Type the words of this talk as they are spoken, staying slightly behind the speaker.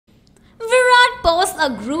a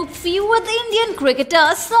group fee with Indian cricketer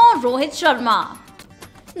Rohit Sharma.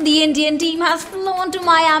 The Indian team has flown to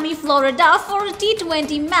Miami, Florida for a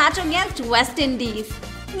T20 match against West Indies.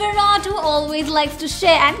 Virat, who always likes to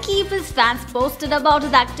share and keep his fans posted about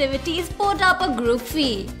his activities, put up a group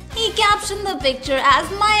fee. He captioned the picture as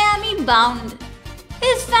Miami bound.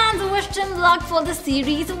 His fans wished him luck for the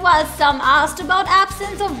series, while some asked about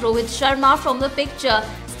absence of Rohit Sharma from the picture.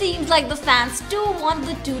 Seems like the fans too want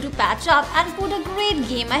the two to patch up and put a great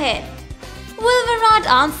game ahead. Will Virat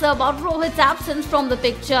answer about Rohit's absence from the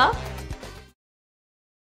picture?